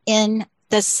hits me in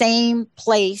the same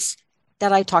place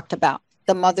that I talked about,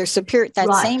 the Mother Superior,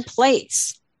 that same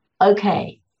place.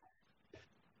 Okay.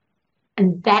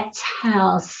 And that's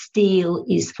how steel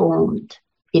is formed.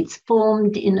 It's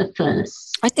formed in a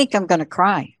furnace. I think I'm going to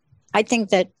cry. I think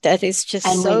that is just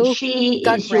and so when she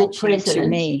is your president, to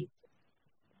me.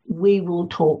 We will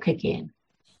talk again.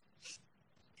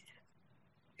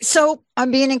 So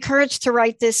I'm being encouraged to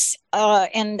write this,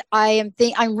 and I'm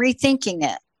rethinking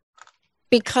it,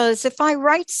 because if I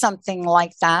write something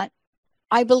like that,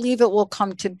 I believe it will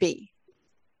come to be.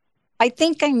 I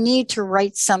think I need to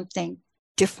write something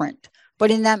different.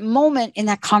 But in that moment, in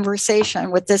that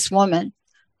conversation with this woman,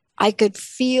 I could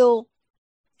feel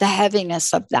the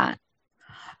heaviness of that.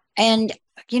 And,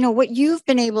 what you've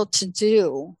been able to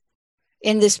do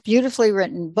in this beautifully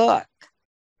written book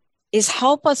is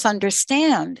help us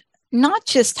understand not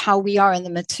just how we are in the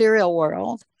material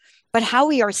world, but how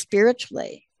we are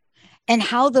spiritually, and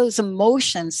how those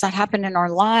emotions that happen in our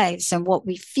lives and what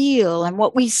we feel and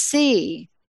what we see,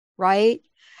 right?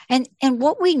 And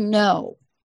what we know,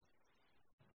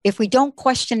 if we don't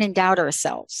question and doubt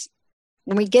ourselves,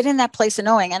 when we get in that place of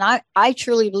knowing, and I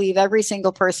truly believe every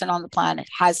single person on the planet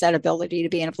has that ability to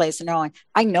be in a place of knowing.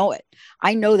 I know it.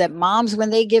 I know that moms, when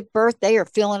they give birth, they are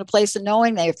feeling a place of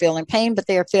knowing. They are feeling pain, but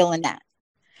they are feeling that.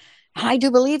 And I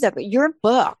do believe that. But your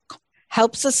book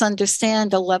helps us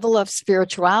understand a level of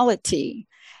spirituality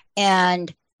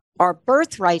and our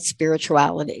birthright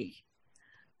spirituality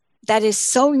that is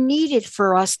so needed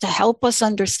for us to help us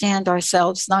understand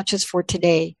ourselves, not just for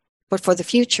today, but for the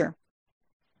future.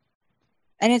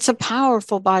 And it's a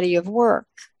powerful body of work.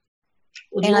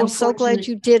 Well, and I'm so glad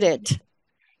you did it.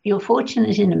 You're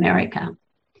fortunate in America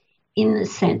in the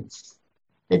sense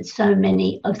that so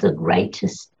many of the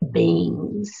greatest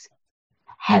beings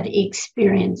have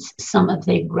experienced some of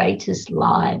their greatest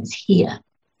lives here.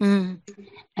 Mm.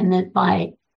 And that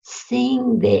by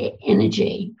seeing their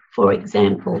energy, for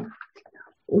example,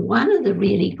 one of the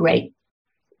really great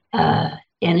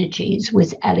energies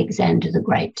was Alexander the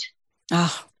Great.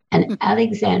 Oh. And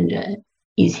Alexander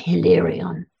is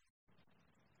Hilarion.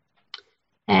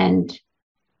 And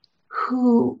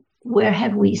where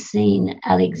have we seen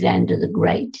Alexander the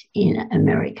Great in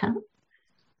America?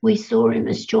 We saw him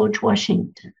as George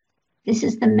Washington. This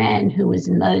is the man who was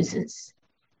Moses.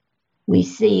 We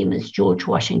see him as George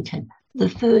Washington, the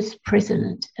first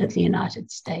president of the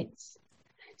United States.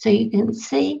 So you can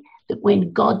see that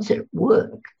when God's at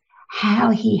work,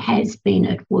 how he has been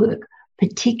at work,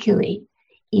 particularly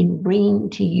in bringing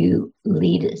to you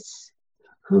leaders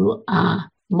who are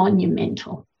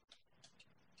monumental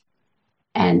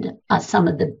and are some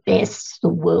of the best the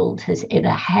world has ever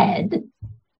had,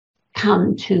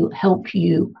 come to help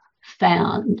you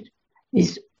found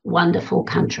this wonderful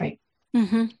country.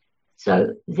 Mm-hmm.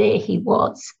 So there he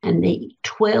was, and the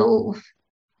 12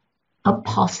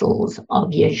 apostles of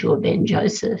Yeshua ben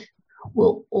Joseph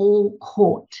were all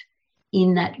caught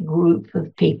in that group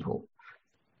of people.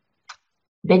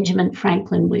 Benjamin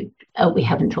Franklin, we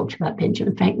haven't talked about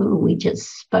Benjamin Franklin. We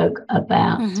just spoke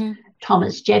about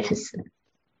Thomas Jefferson,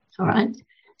 all right?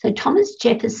 So Thomas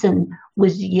Jefferson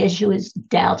was Yeshua's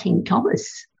doubting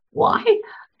Thomas. Why?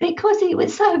 Because he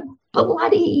was so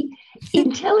bloody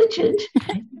intelligent.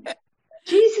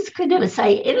 Jesus could never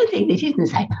say anything that he didn't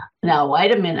say, now,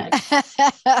 wait a minute.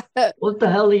 What the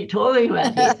hell are you talking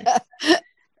about here?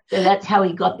 So that's how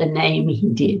he got the name he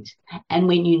did. And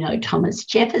when you know Thomas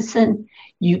Jefferson,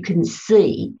 you can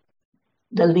see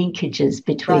the linkages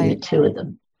between the two of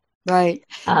them. Right.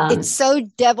 It's so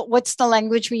what's the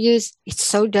language we use? It's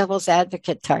so devil's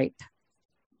advocate type.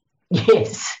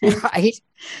 Yes. Right.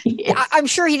 Yes. I'm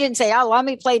sure he didn't say, let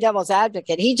me play devil's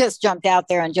advocate. He just jumped out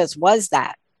there and just was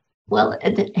that. Well,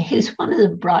 he's one of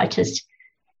the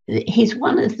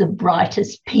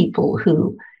brightest people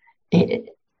who,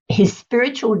 his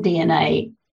spiritual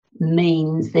DNA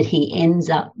means that he ends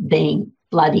up being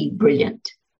bloody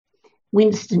brilliant.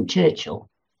 Winston Churchill,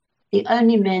 the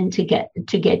only man to get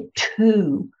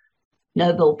 2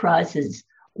 Nobel Prizes,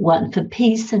 one for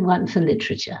peace and one for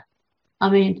literature. I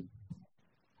mean,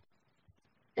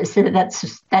 so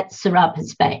that's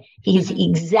Serapis Bey. He's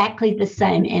exactly the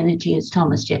same energy as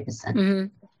Thomas Jefferson. Mm-hmm.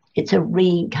 It's a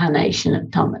reincarnation of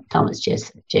Thomas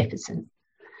Jefferson.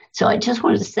 So I just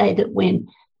wanted to say that when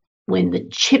the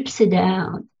chips are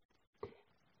down,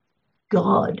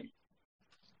 God,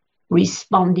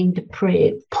 responding to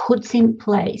prayer, puts in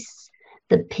place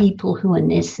the people who are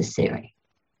necessary.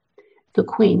 The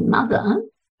Queen Mother,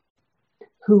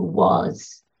 who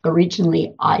was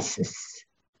originally Isis,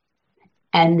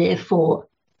 and therefore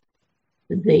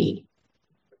the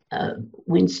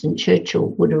Winston Churchill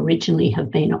would originally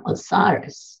have been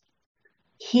Osiris.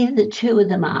 Here the two of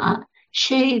them are,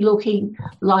 she looking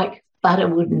like butter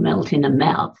wouldn't melt in her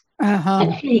mouth,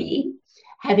 and he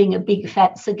having a big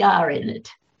fat cigar in it,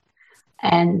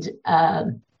 and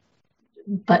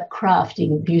but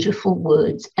crafting beautiful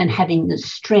words and having the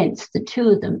strength, the two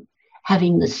of them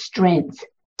having the strength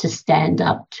to stand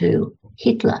up to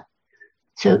Hitler.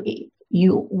 So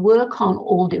you work on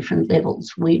all different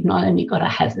levels. We've not only got to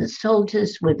have the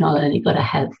soldiers, we've not only got to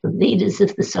have the leaders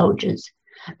of the soldiers,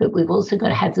 but we've also got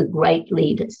to have the great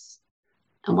leaders.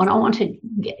 And what I want to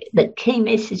get, the key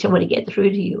message I want to get through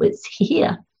to you is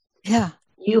here. Yeah.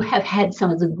 You have had some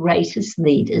of the greatest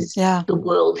leaders the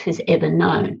world has ever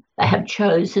known. They have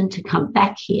chosen to come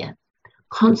back here.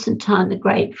 Constantine the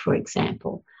Great, for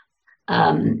example,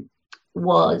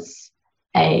 was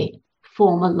a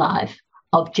former life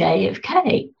of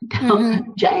JFK.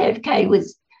 Mm-hmm. JFK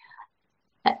was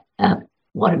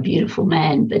what a beautiful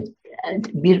man, but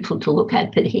beautiful to look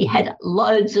at, but he had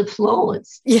loads of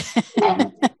flaws. Yeah.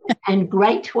 and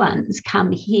great ones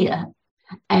come here,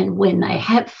 and when they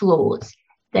have flaws,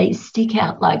 they stick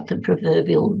out like the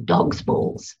proverbial dog's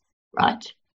balls,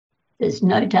 right? There's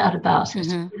no doubt about it.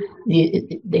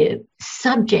 Mm-hmm. They're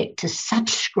subject to such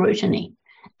scrutiny,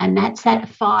 and that's that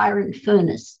fire and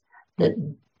furnace that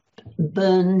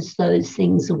burns those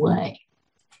things away.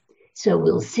 So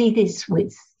we'll see this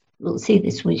with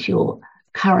your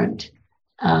current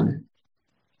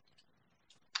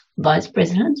vice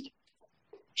president.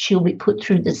 She'll be put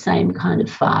through the same kind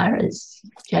of fire as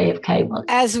JFK was.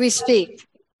 As we speak.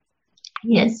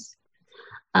 Yes.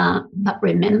 But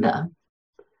remember,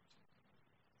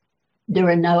 there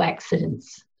are no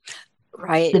accidents.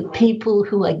 Right. The people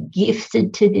who are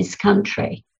gifted to this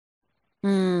country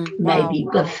may be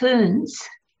buffoons,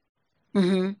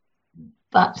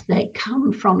 but they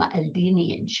come from a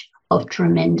lineage of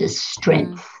tremendous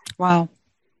strength. Wow.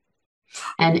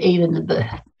 And even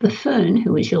the buffoon,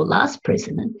 who was your last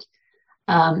president,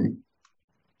 has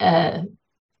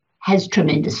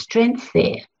tremendous strength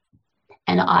there.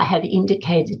 And I have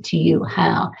indicated to you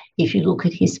how, if you look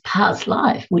at his past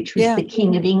life, which was the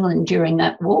King of England during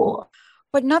that war.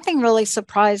 But nothing really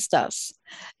surprised us.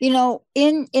 You know,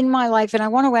 in my life, and I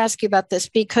want to ask you about this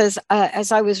because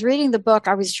as I was reading the book,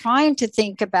 I was trying to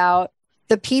think about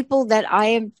the people that I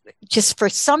am just for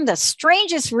the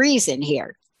strangest reason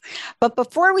here. But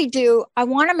before we do, I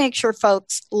want to make sure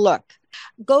folks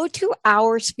go to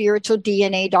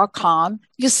OurSpiritualDNA.com.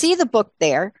 You'll see the book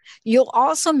there. You'll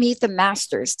also meet the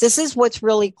masters. This is what's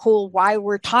really cool, why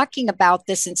we're talking about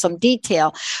this in some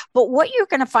detail. But what you're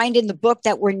going to find in the book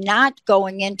that we're not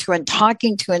going into and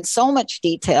talking to in so much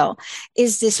detail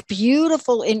is this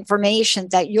beautiful information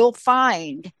that you'll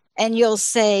find and you'll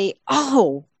say,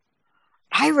 oh,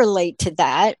 I relate to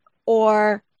that,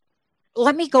 or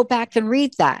let me go back and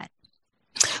read that.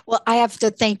 Well, I have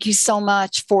to thank you so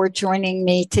much for joining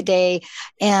me today.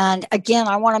 And again,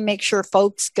 I want to make sure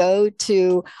folks go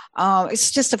to,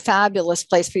 it's just a fabulous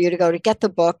place for you to go to get the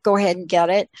book. Go ahead and get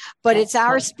it. But it's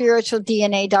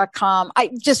OurSpiritualDNA.com.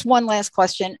 Just one last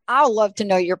question. I'd love to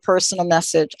know your personal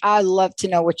message. I'd love to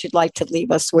know what you'd like to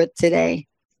leave us with today.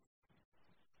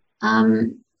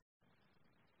 I've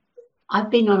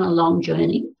been on a long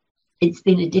journey. It's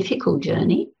been a difficult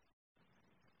journey.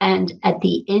 And at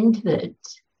the end of it,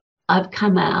 I've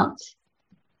come out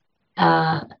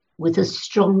with a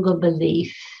stronger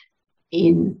belief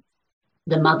in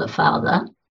the mother, father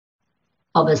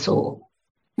of us all.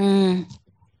 I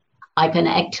can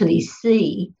actually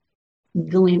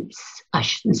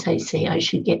I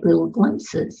should get little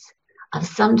glimpses of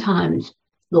sometimes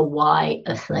the why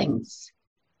of things,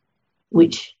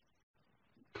 which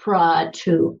prior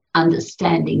to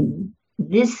understanding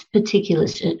this particular,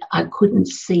 I couldn't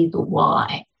see the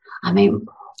why. I mean,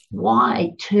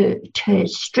 why to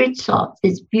Stritzov,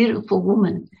 this beautiful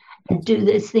woman, and do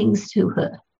those things to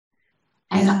her?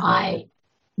 And I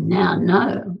now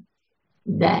know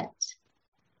that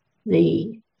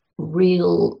the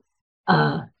real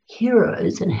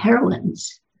heroes and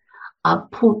heroines are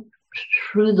put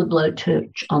through the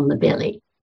blowtorch on the belly.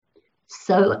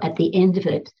 So at the end of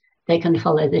it, they can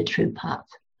follow their true path.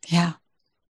 Yeah.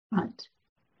 Right.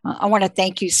 I want to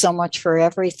thank you so much for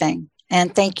everything.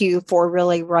 And thank you for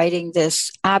really writing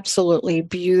this absolutely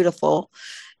beautiful,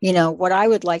 what I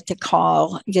would like to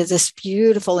call this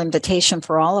beautiful invitation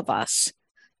for all of us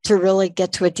to really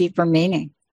get to a deeper meaning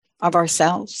of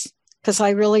ourselves. Because I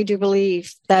really do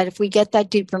believe that if we get that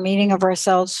deeper meaning of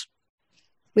ourselves,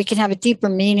 we can have a deeper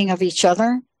meaning of each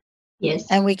other. Yes.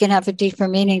 And we can have a deeper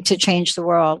meaning to change the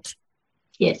world.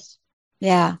 Yes.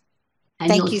 Yeah. And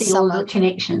thank you so much. All the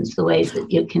connections, the ways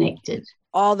that you're connected.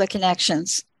 All the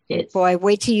connections. Yes. Boy,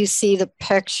 wait till you see the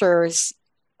pictures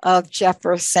of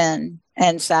Jefferson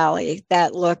and Sally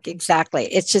that look exactly.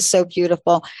 It's just so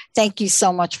beautiful. Thank you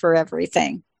so much for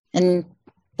everything. And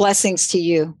blessings to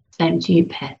you. Same to you,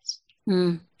 Pat.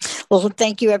 Well,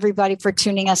 thank you, everybody, for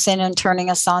tuning us in and turning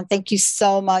us on. Thank you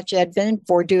so much, Edvin,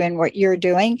 for doing what you're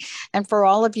doing. And for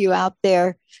all of you out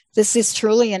there, this is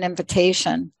truly an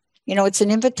invitation You know, it's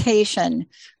an invitation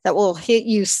that will hit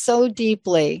you so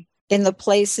deeply in the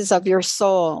places of your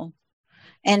soul.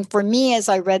 And for me, as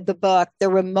I read the book, there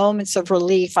were moments of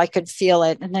relief. I could feel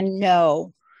it and then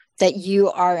know that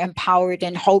you are empowered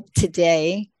in hope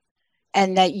today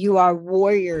and that you are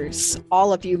warriors,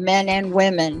 all of you, men and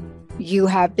women. You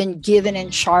have been given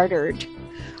and chartered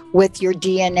with your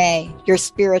DNA, your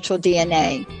spiritual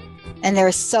DNA. And there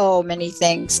are so many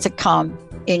things to come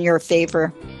in your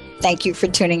favor. Thank you for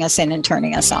tuning us in and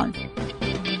turning us on.